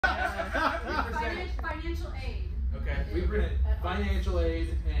Okay. We were in financial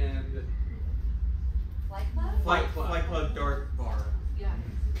aid and Flight Club? Flight Club Dart Bar. Yeah.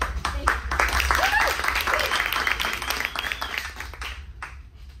 Thank you.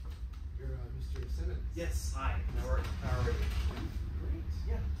 you're Mr. Simmons. Yes. Hi. How are you? Great.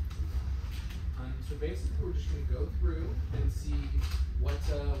 Yeah. So basically, we're just going to go through and see what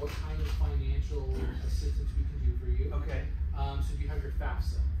kind of financial assistance we can do for you. Okay. So do you have your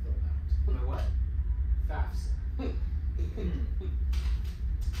FAFSA filled out? My what? FAFSA.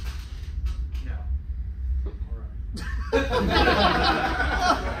 No. All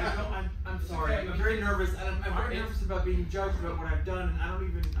right. I'm sorry. I'm very nervous. I'm very nervous about being judged about what I've done, and I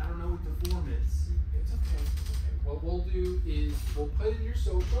don't know what the form is. It's okay. It's okay. What we'll do is we'll put in your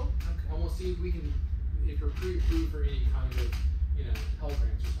social, and we'll see if we can, if you're pre-approved for any kind of, Pell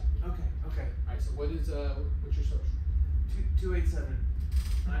Grants or something. Okay. Okay. All right. So what's your social? 287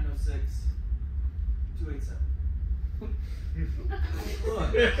 906 287.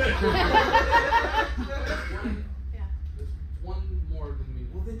 Look. Yeah. There's one more than we.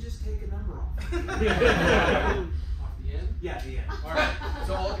 Well, then just take a number off. Off the end? Yeah, the end. All right.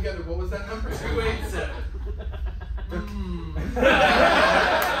 So all together, what was that number? 287.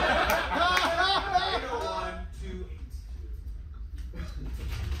 80128.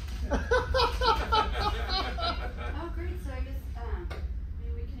 Oh, great. So I guess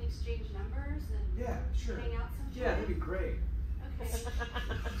maybe we can exchange numbers and Yeah, sure. hang out sometime. Yeah, that'd be great. Okay.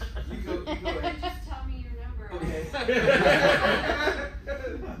 You go Then ahead. just tell me your number. Okay.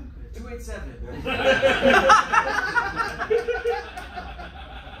 287. What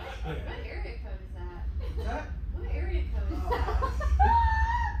area code is that? That? What area code is that?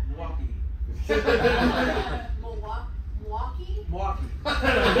 Milwaukee. Milwaukee? Milwaukee.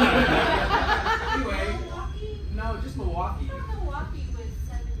 Anyway, Milwaukee? no, just Milwaukee. I thought Milwaukee was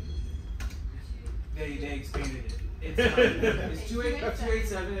 72. They expanded it. It's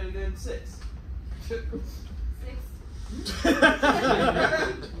 287 and then 6. 6.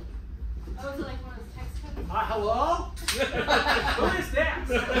 Oh, is it like one of those text codes? Hello? Who is that?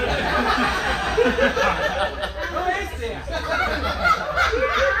 Who is that?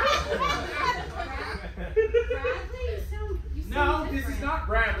 Bradley? You sound No, this is different. not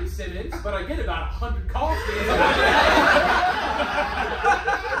Bradley Simmons, but I get about 100 calls daily.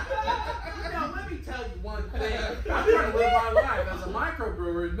 Let me tell you one thing. I'm trying to live my life as a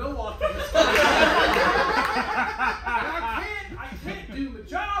microbrewer in Milwaukee, Wisconsin. I can't do my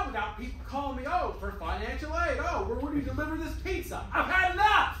job without people calling me, for financial aid. Where would you deliver this pizza? I've had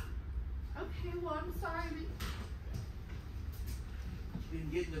enough. Okay, well, I'm sorry. Been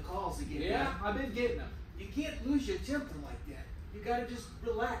getting the calls again. Yeah, I've been getting them. You can't lose your temper like that. You gotta just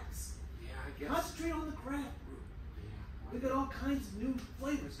relax. Yeah, I guess. Concentrate on the craft brew. Yeah. We got all kinds of new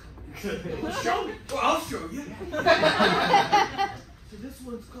flavors coming out. Well, show me. Well, I'll show you. So this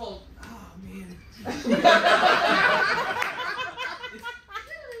one's called, oh man.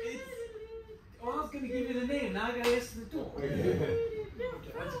 I was going to give you the name. Now I got to answer the door.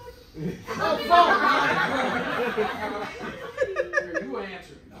 Oh, phone! Here, you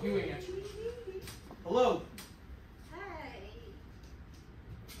answer. You answer. Hello. Hey.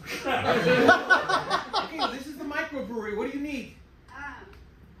 Okay, this is the microbrewery. What do you need?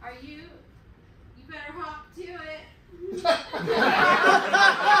 Are you? You better hop to it.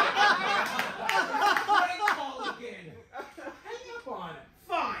 Prank call again. Hang up on it.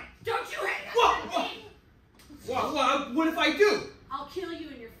 Fine. Don't you hang up Whoa, on whoa. me! What if I do? I'll kill you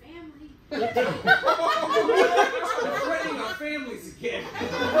and your family. We're threatening our families again.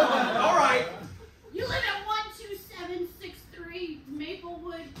 All right. You live at 12763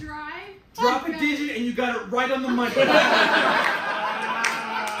 Maplewood Drive. Drop a digit and you got it right on the money. She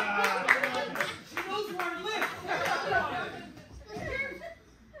knows where I live.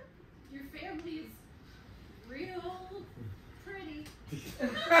 Your family is real pretty.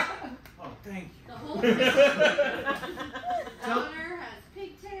 Oh, thank you. The whole daughter has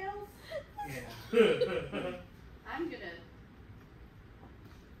pigtails. Yeah. I'm gonna.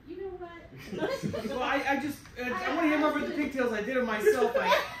 You know what? Well, I want to hear more about the pigtails. I did it myself.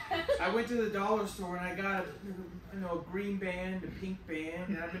 I went to the dollar store and I got a green band, a pink band,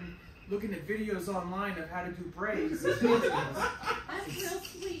 and I've been looking at videos online of how to do braids. That's real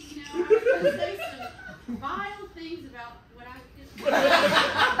sweet, you know. I was gonna say some vile things about what I did. I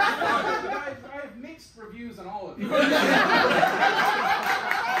have mixed reviews on all of these.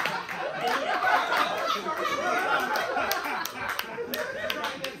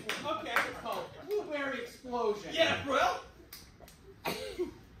 Okay, it's called Blueberry Explosion. Yeah, well.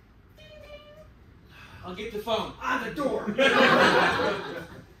 I'll get the phone on the door.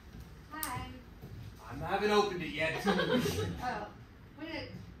 Hi. I'm not haven't opened it yet. Oh, where did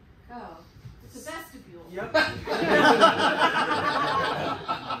it go? It's a vestibule. Yep. Wow,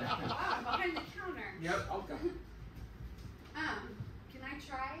 behind the counter. Yep. Okay. Can I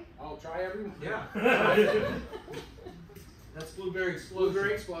try? I'll try everyone. Yeah. That's blueberry explosion.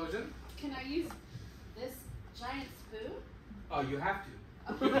 Blueberry explosion. Can I use this giant spoon? Oh, you have to.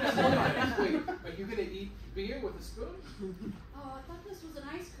 Wait, are you gonna eat beer with a spoon? Oh, I thought this was an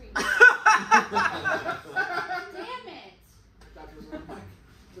ice cream. Damn it! I thought it was a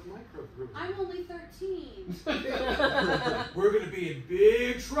microbrew. I'm only 13. We're gonna be in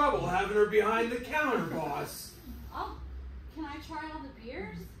big trouble having her behind the counter, boss. Oh, can I try all the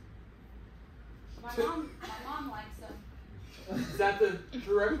beers? My mom likes them. Is that the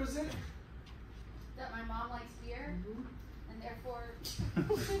prerequisite? That my mom likes beer, and therefore.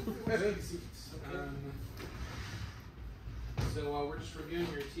 So we're just reviewing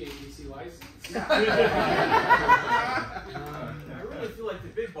your TABC license. I really feel like the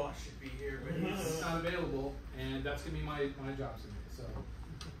big boss should be here, but He's not available, and that's gonna be my job today. So.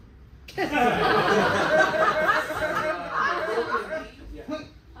 Yeah.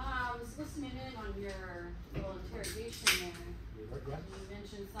 I was listening in on your little interrogation there. You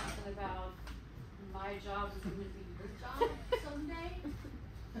mentioned something about my job is going to be your job someday.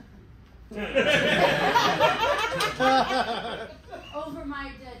 Over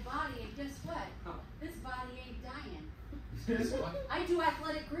my dead body, and guess what? This body ain't dying. I do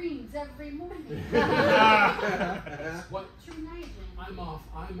athletic greens every morning. What? True nitrogen. I'm on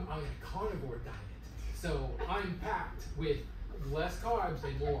a carnivore diet, so I'm packed with less carbs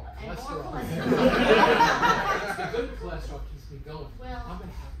and more cholesterol. The good cholesterol keeps me going. Well, I'm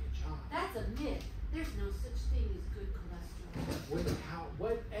gonna have a job. That's a myth. There's no such thing as good cholesterol.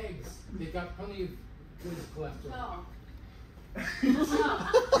 What eggs? They got plenty of good cholesterol. Well,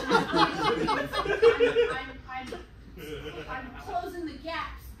 I'm closing the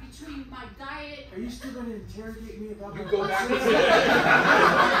gaps between my diet. Are you still going to interrogate me about You my go back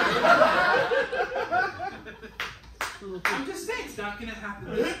I'm just saying, it's not going to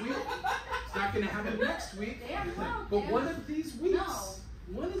happen this week. It's not going to happen next week. Damn well. But one of these weeks. No.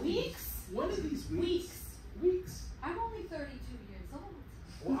 One of these weeks. Weeks. I'm only 32 years old.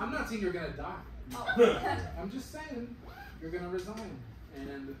 Well, I'm not saying you're going to die. Oh. I'm just saying you're going to resign.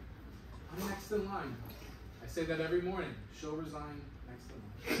 And I'm next in line. I say that every morning. She'll resign next in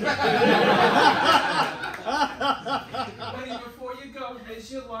line. Buddy, before you go,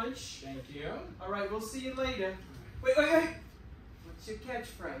 here's your lunch. Thank you. All right, we'll see you later. Wait. What's your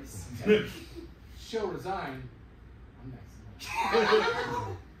catchphrase? She'll resign. I'm next in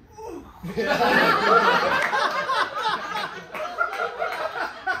line.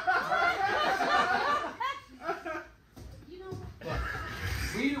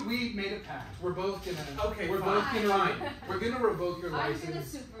 We made a pact. We're both gonna. Okay, We're fine. both gonna. We're gonna revoke your I'm license. gonna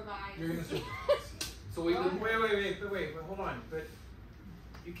supervise. You're gonna supervise. So we. Wait, hold on. But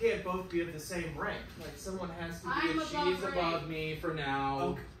you can't both be of the same rank. Like, someone has to be. I'm above She's above me for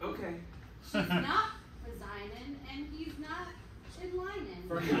now. Okay. She's not resigning, and he's not in line.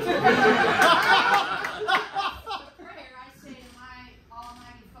 For The now. prayer I say to my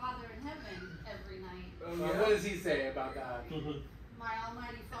Almighty Father in heaven every night. Oh, What does he say about that? My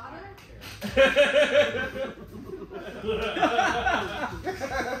Almighty Father.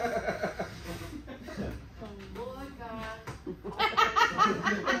 Lord God.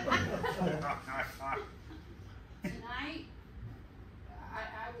 Tonight, I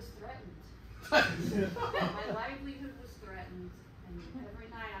was threatened. My livelihood was threatened, and every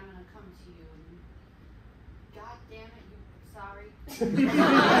night I'm going to come to you and, God damn it, you sorry.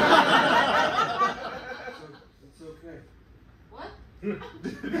 It's okay. What?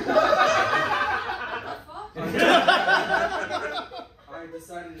 I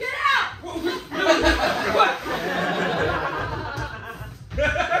decided. Get out!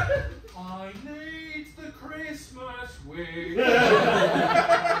 I need the Christmas wish.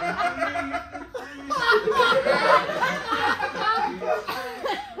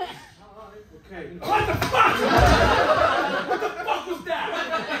 Okay. What the fuck? What the fuck was that?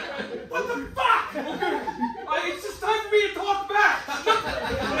 What the fuck? Okay. It's just time for me to talk back.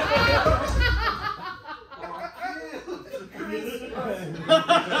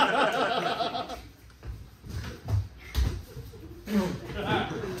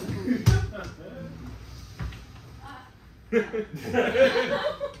 Stay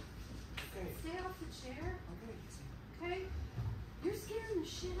off the chair. Okay? You're scaring the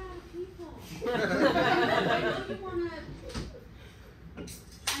shit out of people.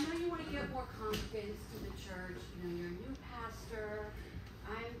 I know you wanna get more confidence to the church. You know, you're a new pastor.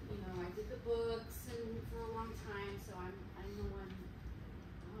 I did the books and for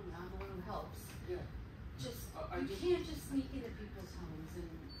who helps. Yeah. Just I you just- can't just sneak into people's homes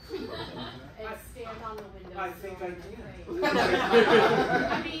and stand on the window. I think I can.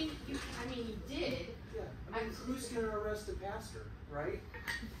 I mean, you did. Yeah. I mean, who's going to arrest a pastor, right?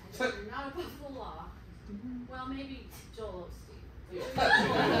 You're not above the law. Well, maybe Joel Osteen.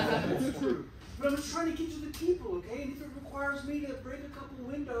 That's true. But I'm just trying to get to the people, okay? And if it requires me to break a couple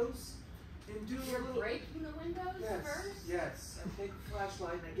windows and do You're a little... breaking the windows first? Yes. I take a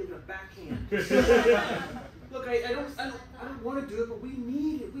flashlight and I give it a backhand. Look, I don't want to do it, but we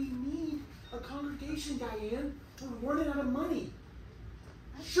need it. We need a congregation, Diane. We're running out of money.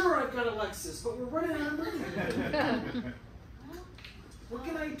 Sure, I've got a Lexus, but we're running out of money. What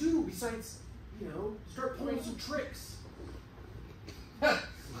can I do besides, start pulling some tricks? I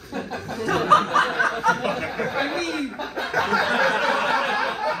mean...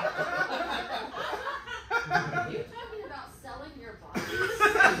 Are you talking about selling your bodies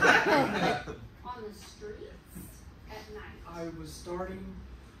on the streets at night?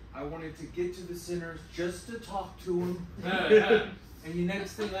 I wanted to get to the sinners just to talk to them. And the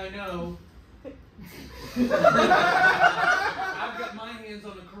next thing I know, I've got my hands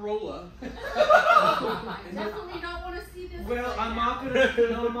on a Corolla. I definitely don't want to see this. Well, right I'm now.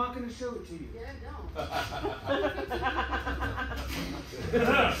 not gonna show it to you. Yeah, don't.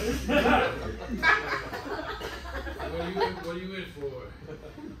 What are you in for?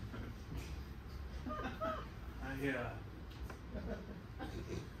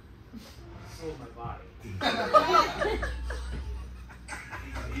 Sold my body.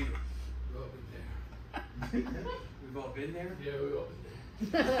 We've all been there? Yeah, we've all been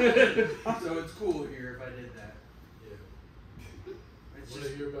there. So it's cool here if I did that. Yeah. It's Want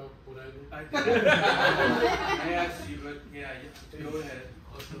just, to hear about what I did? I asked you, but yeah, go ahead.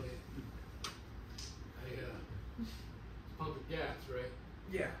 I'll tell you. I pumping gas, right?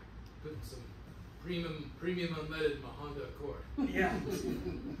 Yeah. Putting some premium unleaded in my Honda Accord. Yeah.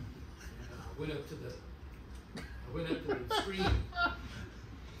 And I went up to the screen. I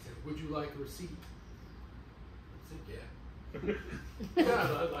said, "Would you like a receipt?" I said, "Yeah."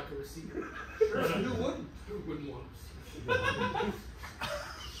 "Yeah, I'd like a receipt." Who wouldn't? Who wouldn't want a receipt?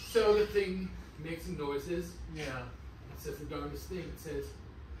 So the thing makes some noises. Yeah. It says the darndest thing. It says,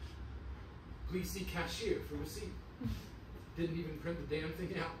 "Please see cashier for receipt." Didn't even print the damn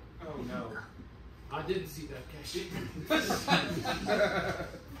thing out. Oh no. I didn't see that cashier.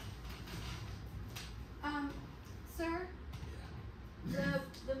 Sir,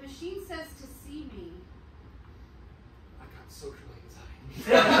 the machine says to see me. I got social anxiety.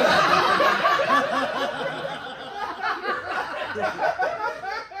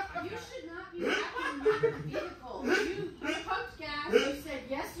 You should not be backing your vehicle. You pumped gas, you said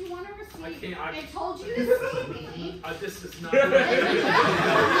yes, you want a receipt. I told you to see me. This is not.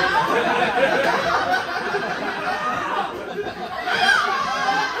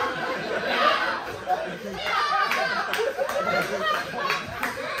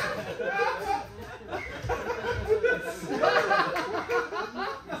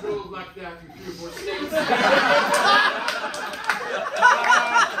 Drove like that through 3 or 4 states.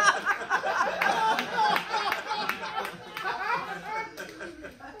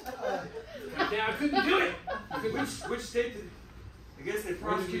 Yeah, I couldn't do it. Which state did? I guess they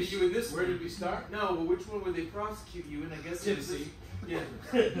prosecuted you in this. Where did we start? No, well, which one would they prosecute you in? I guess it was this- Tennessee. Yeah.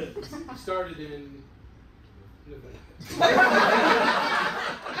 We started in Nevada.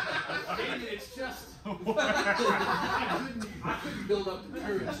 And it's just I couldn't build up the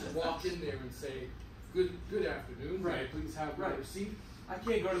courage to walk in there and say, Good afternoon. May I Right. please have my Right. receipt?" I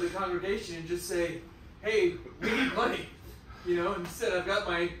can't go to the congregation and just say, "Hey, we need money." Instead I've got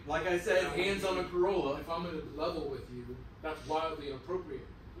my, like I said, hands on a Corolla. If I'm at a level with you, that's wildly inappropriate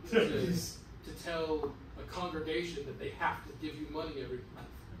to tell a congregation that they have to give you money every month.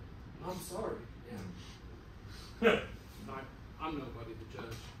 I'm sorry. Yeah. I'm nobody to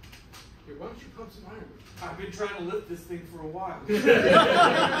judge. Here, why don't you pump some iron? I've been trying to lift this thing for a while. You do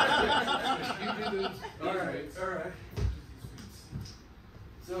this. All right.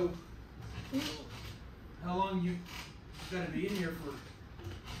 So, how long you got to be in here for?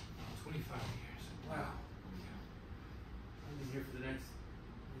 25 years. Wow. I'm in here for the next,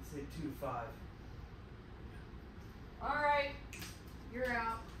 let's say 2 to 5. All right, you're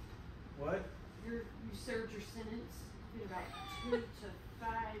out. What? You served your sentence in about 2 to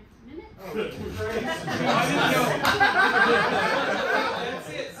 5 minutes. Oh, great. I didn't know. That's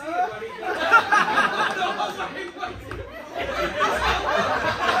it. See you, buddy.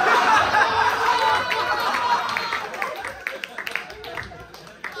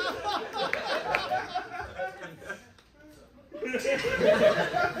 I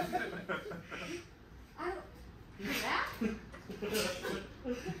don't. That?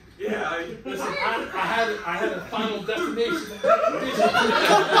 Yeah, listen, I had a final destination.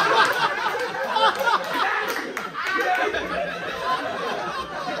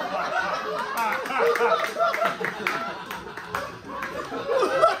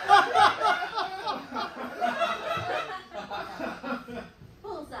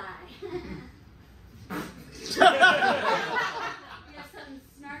 Bullseye. You have something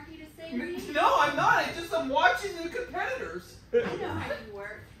snarky to say to me? No, I'm not. I'm watching the competitors. I know how you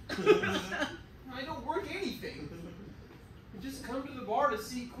work. I don't work anything. I just come to the bar to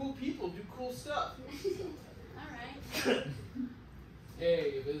see cool people do cool stuff. Alright.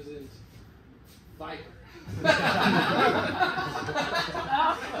 Hey, if it isn't Viper.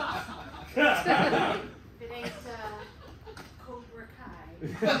 If it ain't Cobra Kai.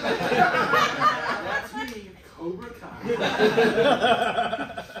 That's me. Cobra Kai.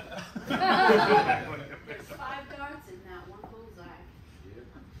 There's 5 darts in that one bullseye.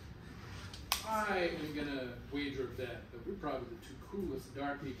 I am gonna wager a bet that we're probably the 2 coolest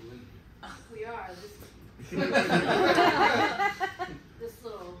dark people in here. We are. This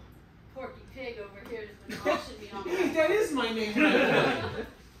little porky pig over here has been watching me all Hey, night. that is my name.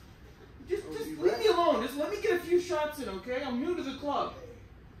 Just leave me alone. Just let me get a few shots in, okay? I'm new to the club.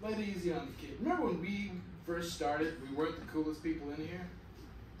 Let easy on the kid. Remember when we first started, we weren't the coolest people in here?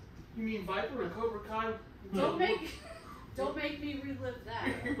 You mean Viper and Cobra Kai? Don't make me relive that.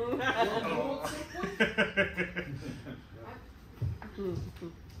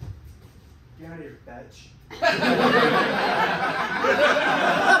 Get out of here, bitch.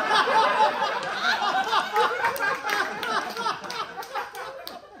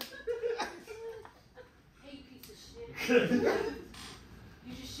 Hey, you piece of shit.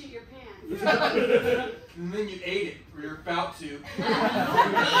 You just shit your pants. And then you ate it, or you're about to.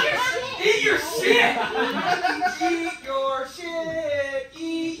 Eat your shit! Eat your shit!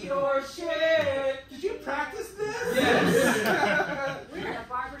 Eat your shit! Did you practice this? Yes! We're in a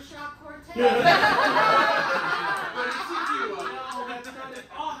barbershop quartet. No, that's not at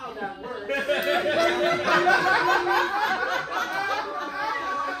all how that works.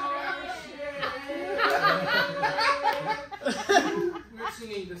 We're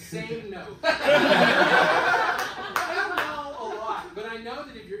singing the same note. I don't know a lot. But I know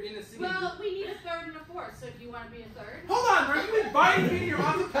that if you're in a singing Well, we need a third and a fourth, so if you want to be a third. Hold on, are you inviting me to your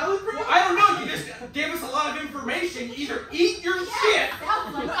acapella group? I don't know, you just gave us a lot of information. Either eat your shit!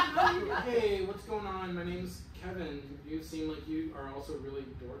 Hey, what's going on? My name's Kevin. You seem like you are also really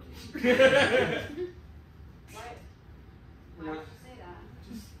dorky. Why would you say that?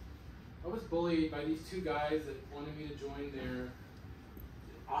 I was bullied by these 2 guys that wanted me to join their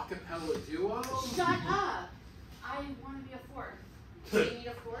a cappella duo. Shut up! I want to be a fourth. Do you need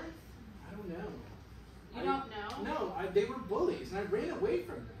a fourth? I don't know. You don't know? No, they were bullies, and I ran away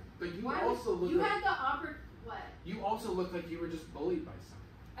from them. But you also look. You like, had the what? You also look like you were just bullied by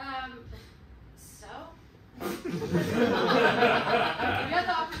someone. So? You had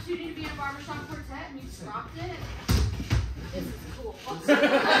the opportunity to be in a barbershop quartet and you dropped it. This is cool.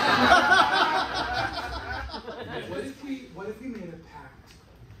 What if we made a pact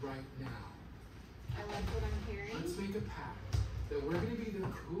right now? I like what I'm hearing. Let's make a pact that we're going to be the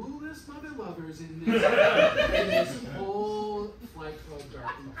coolest mother lovers in this whole Flight Club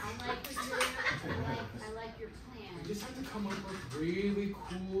Darkness. I like your plan. We just have to come up with really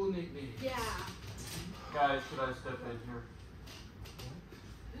cool nicknames. Yeah. Guys, should I step in here?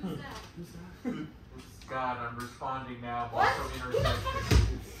 Who's that? Who's that? It's God, I'm responding now. What? Also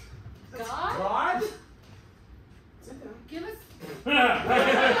intersection. God? God? Sit down. Give us. God,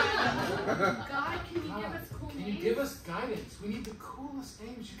 can you give us cool Can names? you give us guidance? We need the coolest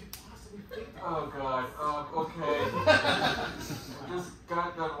names you could possibly think of. Oh God. Okay. Just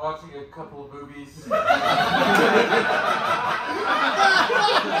got done watching a couple of movies.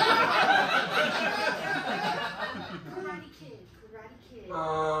 Karate Kid.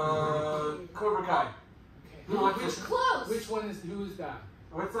 Cobra Kai. Okay. Who wants Which it? close? Who is that?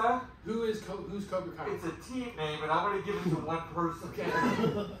 What's that? Who's Cobra Kai? It's a team name, and I'm gonna give it to one person. Okay.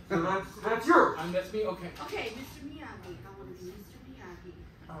 So that's yours. That's me. Okay. Okay, Mr. Miyagi. I want to be Mr. Miyagi.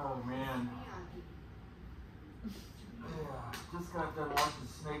 Oh man. Miyagi. Yeah, just got done watching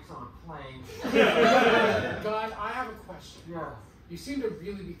snakes on a plane. God, I have a question. Yeah. You seem to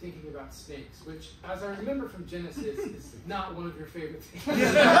really be thinking about snakes, which, as I remember from Genesis, is not one of your favorite things. No,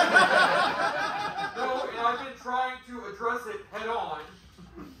 and I've been trying to address it head on.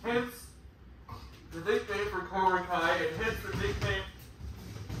 Hence the nickname for Cobra Kai, and hence the nickname.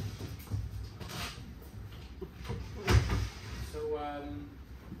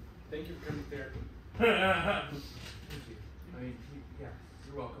 Thank you for coming to therapy. Thank you. I mean, yeah,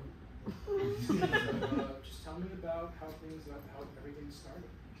 you're welcome. Just tell me about how everything started.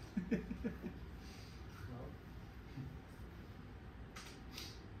 Well,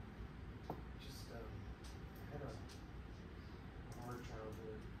 just I had a hard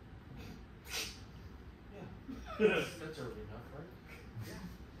childhood. Yeah, that's early enough, right? Yeah.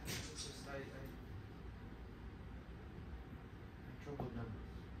 It's just I trouble with numbers.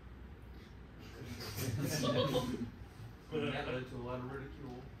 And that led to a lot of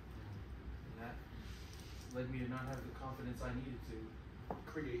ridicule, and that led me to not have the confidence I needed to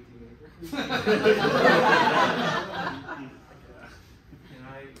Create the universe.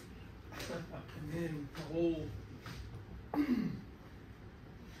 and then the whole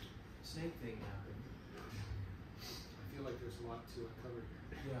snake thing happened. I feel like there's a lot to uncover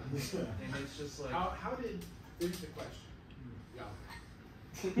here. Yeah, and it's just like How did, here's the question. Yeah.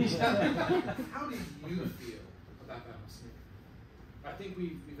 How did you feel about that snake? I think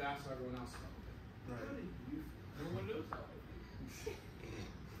we've asked everyone else about it. Right. How did you feel? No one knows how I feel.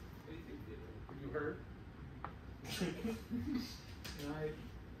 Anything you know? Were you hurt? and I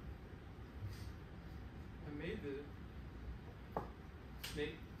made the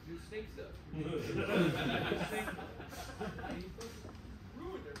snake do snake stuff. Snake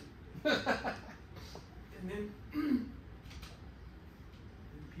Ruined everything. And then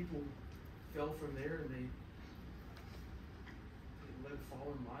people fell from there, and they led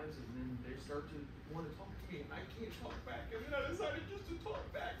fallen lives, and then they start to want to talk to me, and I can't talk back. And then I decided just to talk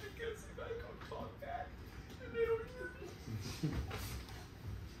back because if I don't talk back, then they don't hear me. So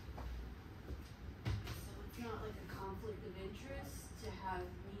it's not like a conflict of interest to have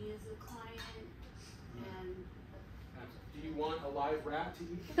me as a client and Do you want a live rat to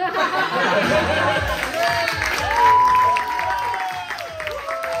eat?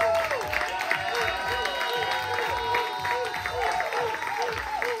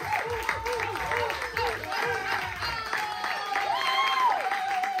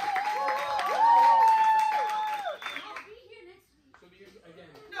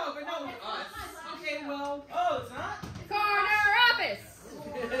 No, but no, okay, well, oh, it's not? Corner office.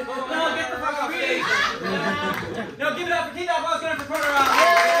 No, get the fuck off stage. No, give it up for King Dog. What's going for corner out?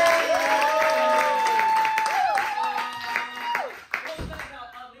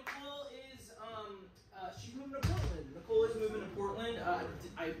 Nicole is, she's moving to Portland. Nicole is moving to Portland.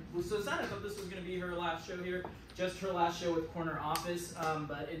 I was so sad. I thought this was going to be her last show here, just her last show with Corner Office.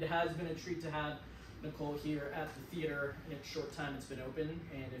 But it has been a treat to have Nicole here at the theater in a short time it's been open.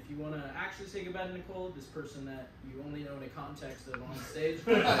 And if you want to actually say goodbye to Nicole, this person that you only know in a context of on stage,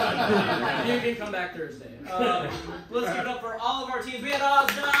 you can come back Thursday. Let's give it up for all of our teams. We had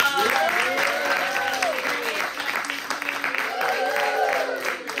Ozna!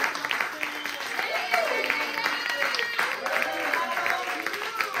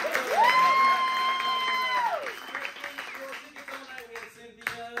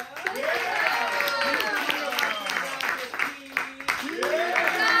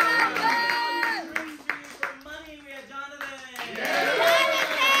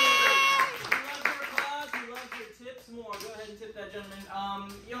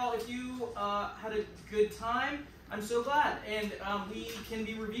 Y'all, if you had a good time, I'm so glad. And we can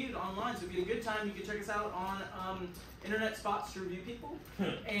be reviewed online, so if you had a good time, you can check us out on internet spots to review people.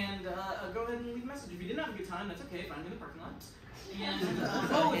 And go ahead and leave a message. If you didn't have a good time, that's okay. Find me in the parking lot. And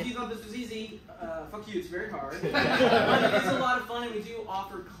oh, if you thought this was easy, fuck you, it's very hard. But it's a lot of fun, and we do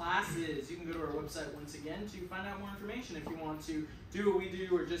offer classes. You can go to our website once again to find out more information if you want to do what we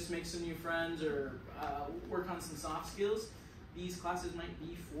do, or just make some new friends, or work on some soft skills. These classes might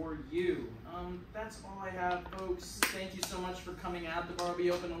be for you. That's all I have, folks. Thank you so much for coming out. The bar will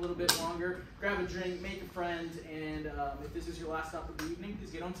be open a little bit longer. Grab a drink, make a friend, and if this is your last stop of the evening,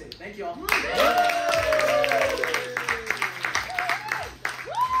 please get on tape. Thank you all.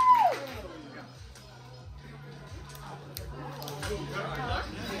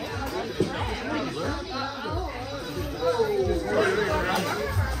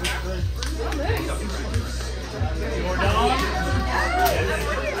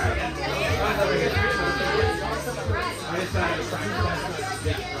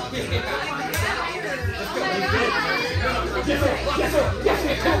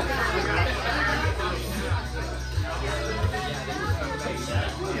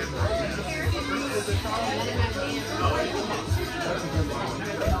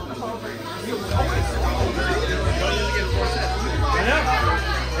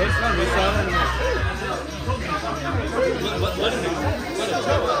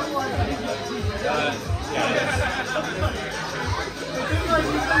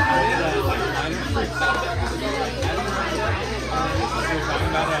 What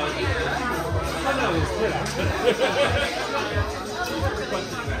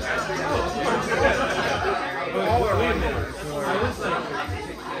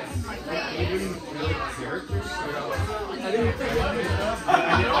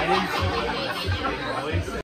I didn't